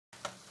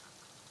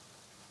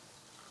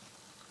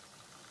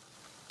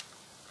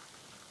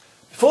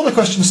Before the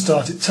question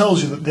starts, it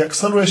tells you that the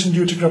acceleration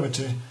due to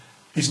gravity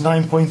is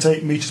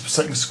 9.8 metres per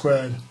second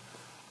squared.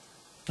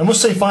 I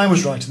must say, if I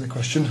was writing the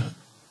question,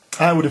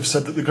 I would have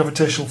said that the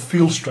gravitational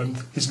field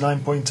strength is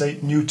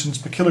 9.8 newtons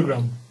per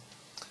kilogram,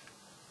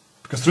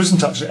 because there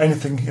isn't actually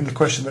anything in the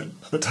question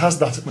that has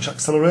that much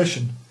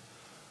acceleration.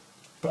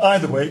 But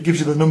either way, it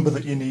gives you the number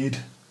that you need,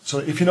 so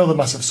if you know the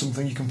mass of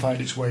something, you can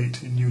find its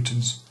weight in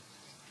newtons.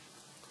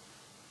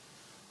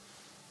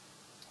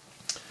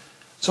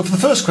 So for the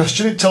first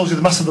question, it tells you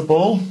the mass of the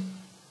ball.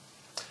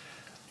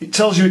 It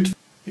tells you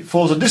it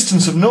falls a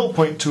distance of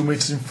 0.2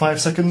 metres in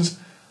 5 seconds,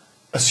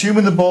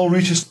 assuming the ball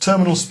reaches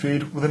terminal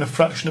speed within a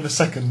fraction of a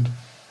second.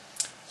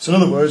 So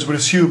in other words, we're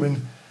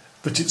assuming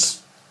that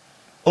it's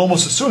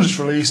almost as soon as it's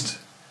released,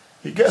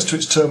 it gets to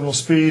its terminal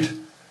speed,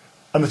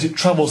 and that it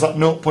travels that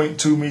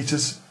 0.2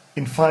 metres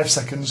in 5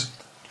 seconds,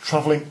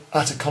 travelling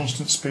at a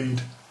constant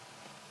speed.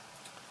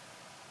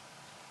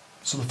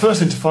 So the first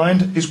thing to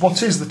find is,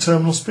 what is the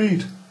terminal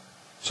speed?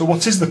 So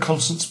what is the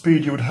constant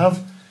speed you would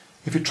have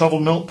if you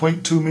travelled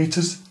 0.2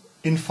 metres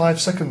in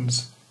 5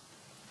 seconds?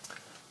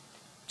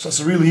 So that's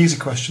a really easy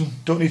question.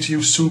 Don't need to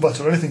use Subat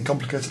or anything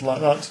complicated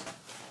like that.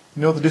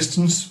 You know the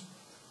distance,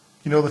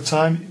 you know the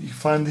time, you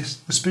find the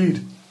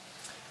speed.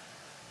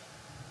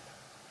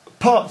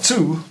 Part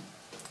 2,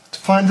 to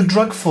find the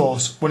drag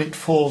force when it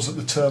falls at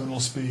the terminal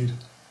speed.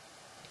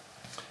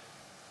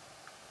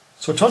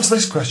 So to answer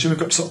this question, we've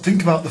got to sort of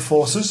think about the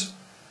forces.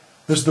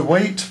 There's the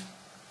weight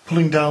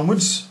pulling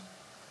downwards,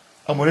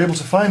 and we're able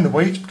to find the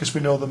weight because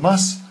we know the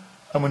mass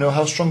and we know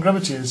how strong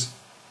gravity is.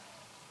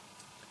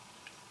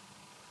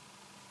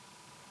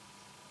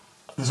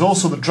 There's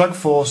also the drag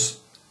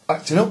force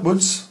acting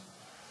upwards,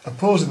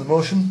 opposing the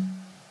motion,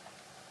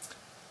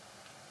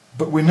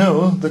 but we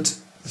know that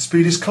the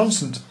speed is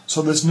constant,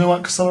 so there's no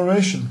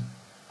acceleration.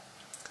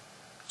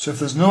 So if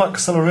there's no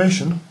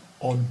acceleration,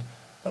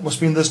 that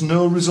must mean there's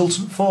no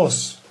resultant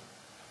force.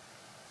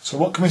 So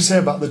what can we say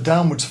about the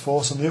downwards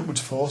force and the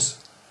upwards force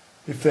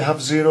if they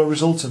have zero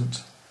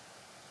resultant?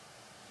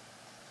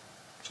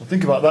 So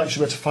think about that. You should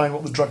be able to find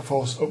what the drag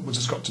force upwards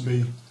has got to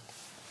be.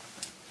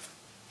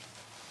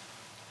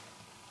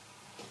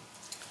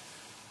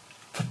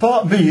 For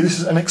part B, this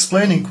is an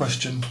explaining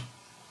question.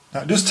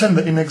 Now it does tend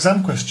that in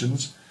exam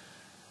questions,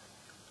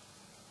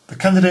 the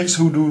candidates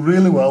who do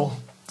really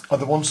well are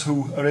the ones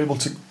who are able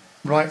to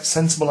write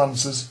sensible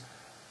answers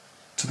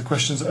to the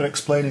questions that are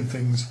explaining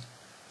things.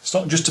 It's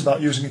not just about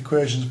using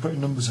equations and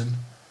putting numbers in.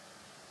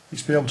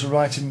 It's being able to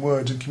write in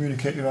words and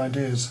communicate your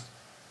ideas.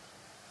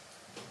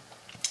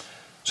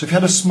 So if you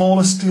had a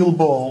smaller steel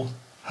ball,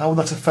 how would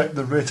that affect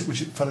the rate at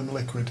which it fell in the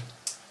liquid?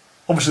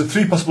 Obviously the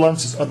three possible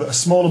answers are that a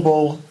smaller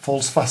ball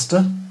falls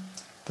faster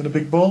than a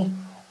big ball,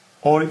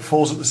 or it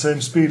falls at the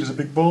same speed as a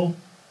big ball,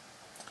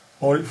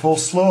 or it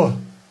falls slower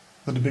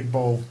than a big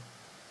ball.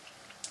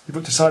 You've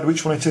got to decide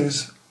which one it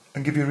is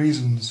and give your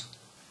reasons.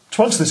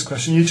 To answer this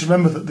question, you need to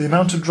remember that the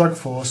amount of drag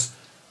force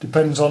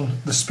depends on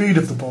the speed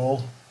of the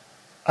ball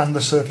and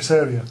the surface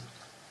area.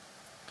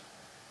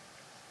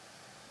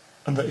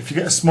 And that if you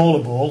get a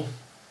smaller ball,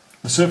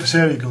 the surface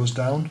area goes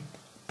down,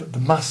 but the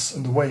mass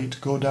and the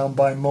weight go down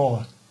by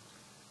more.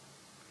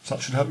 So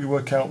that should help you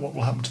work out what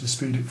will happen to the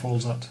speed it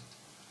falls at.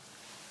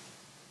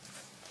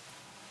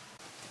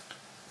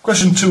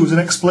 Question 2 is an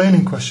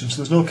explaining question, so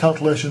there's no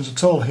calculations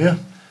at all here.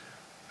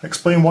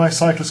 Explain why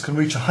cyclists can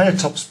reach a higher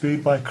top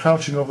speed by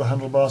crouching over the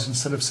handlebars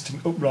instead of sitting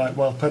upright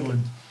while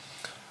pedalling.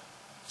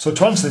 So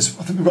to answer this,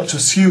 I think we've got to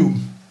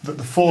assume that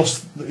the force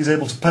that he's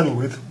able to pedal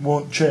with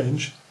won't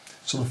change.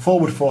 So the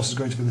forward force is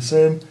going to be the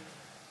same.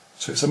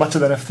 So it's a matter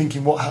then of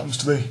thinking what happens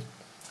to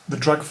the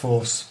drag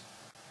force.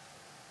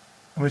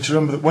 And we need to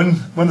remember that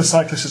when the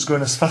cyclist is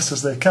going as fast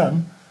as they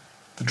can,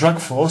 the drag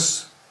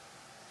force,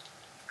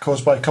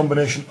 caused by a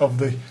combination of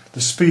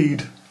the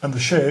speed and the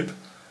shape,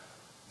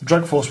 the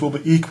drag force will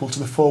be equal to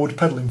the forward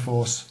pedalling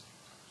force.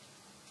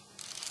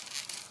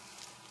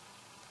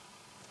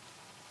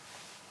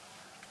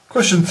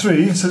 Question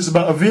 3 says it's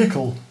about a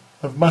vehicle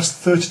of mass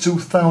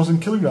 32,000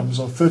 kilograms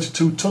or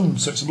 32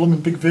 tons, so it's a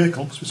blooming big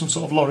vehicle, must be some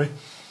sort of lorry.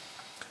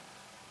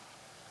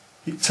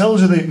 It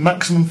tells you the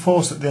maximum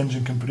force that the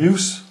engine can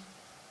produce,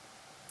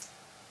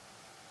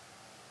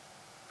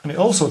 and it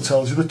also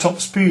tells you the top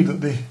speed that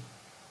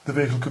the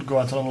vehicle could go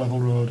at on a level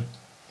road.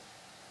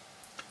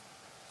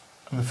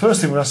 And the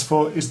first thing we ask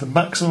for is the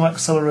maximum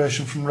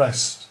acceleration from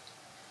rest.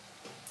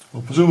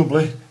 Well,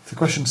 presumably, if the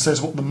question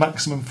says what the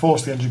maximum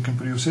force the engine can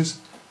produce is,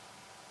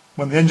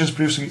 when the engine's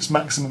producing its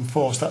maximum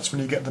force, that's when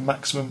you get the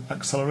maximum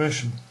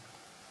acceleration.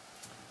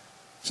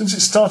 Since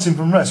it's starting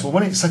from rest, well,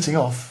 when it's setting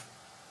off,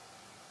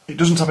 it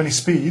doesn't have any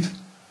speed,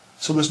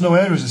 so there's no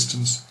air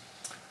resistance.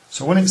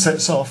 So when it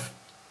sets off,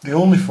 the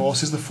only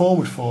force is the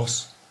forward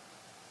force.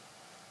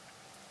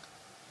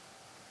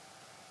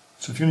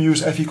 So if you're going to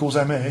use F equals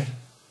ma,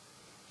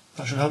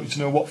 that should help you to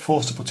know what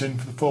force to put in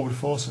for the forward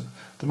force.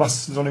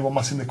 There's only one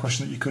mass in the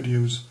question that you could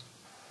use.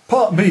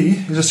 Part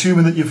B is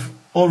assuming that you've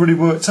already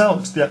worked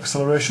out the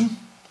acceleration.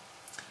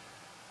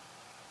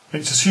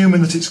 It's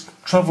assuming that it's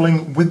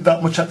travelling with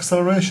that much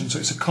acceleration, so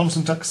it's a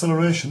constant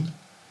acceleration.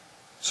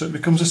 So it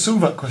becomes a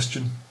SUVAC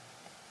question.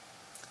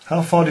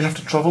 How far do you have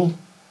to travel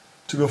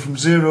to go from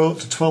 0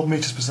 to 12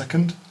 metres per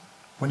second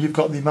when you've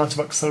got the amount of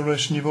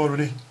acceleration you've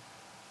already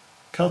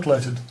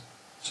calculated?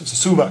 So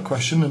it's a SUVAC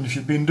question, and if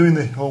you've been doing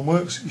the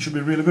homeworks, you should be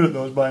really good at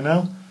those by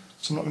now,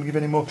 so I'm not going to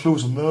give any more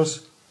clues on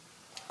those.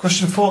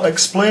 Question 4.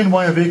 Explain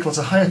why a vehicle has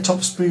a higher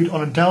top speed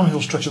on a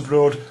downhill stretch of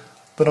road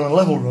than on a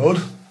level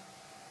road.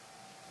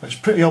 It's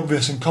pretty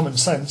obvious and common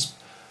sense,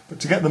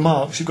 but to get the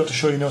marks you've got to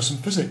show you know some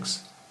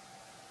physics.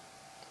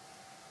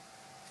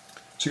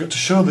 So you've got to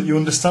show that you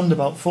understand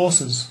about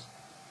forces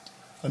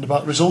and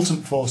about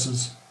resultant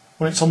forces.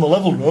 When it's on the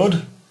level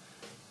road,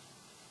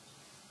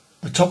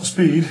 the top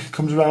speed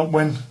comes about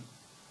when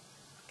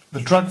the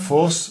drag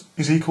force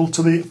is equal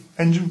to the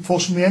engine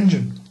force from the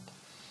engine.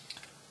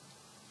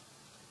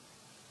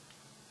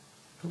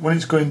 But when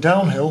it's going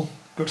downhill,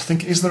 you've got to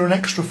think, is there an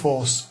extra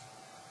force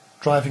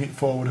driving it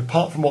forward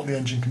apart from what the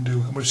engine can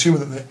do? And we're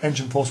assuming that the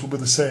engine force will be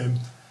the same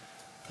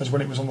as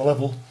when it was on the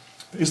level.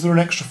 But is there an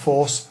extra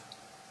force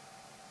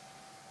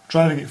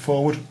driving it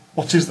forward?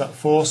 What is that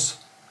force?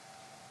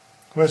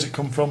 Where does it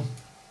come from?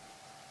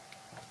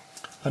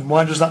 And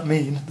why does that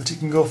mean that it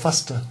can go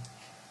faster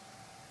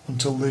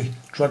until the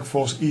drag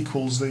force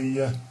equals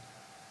the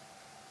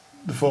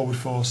forward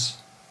force?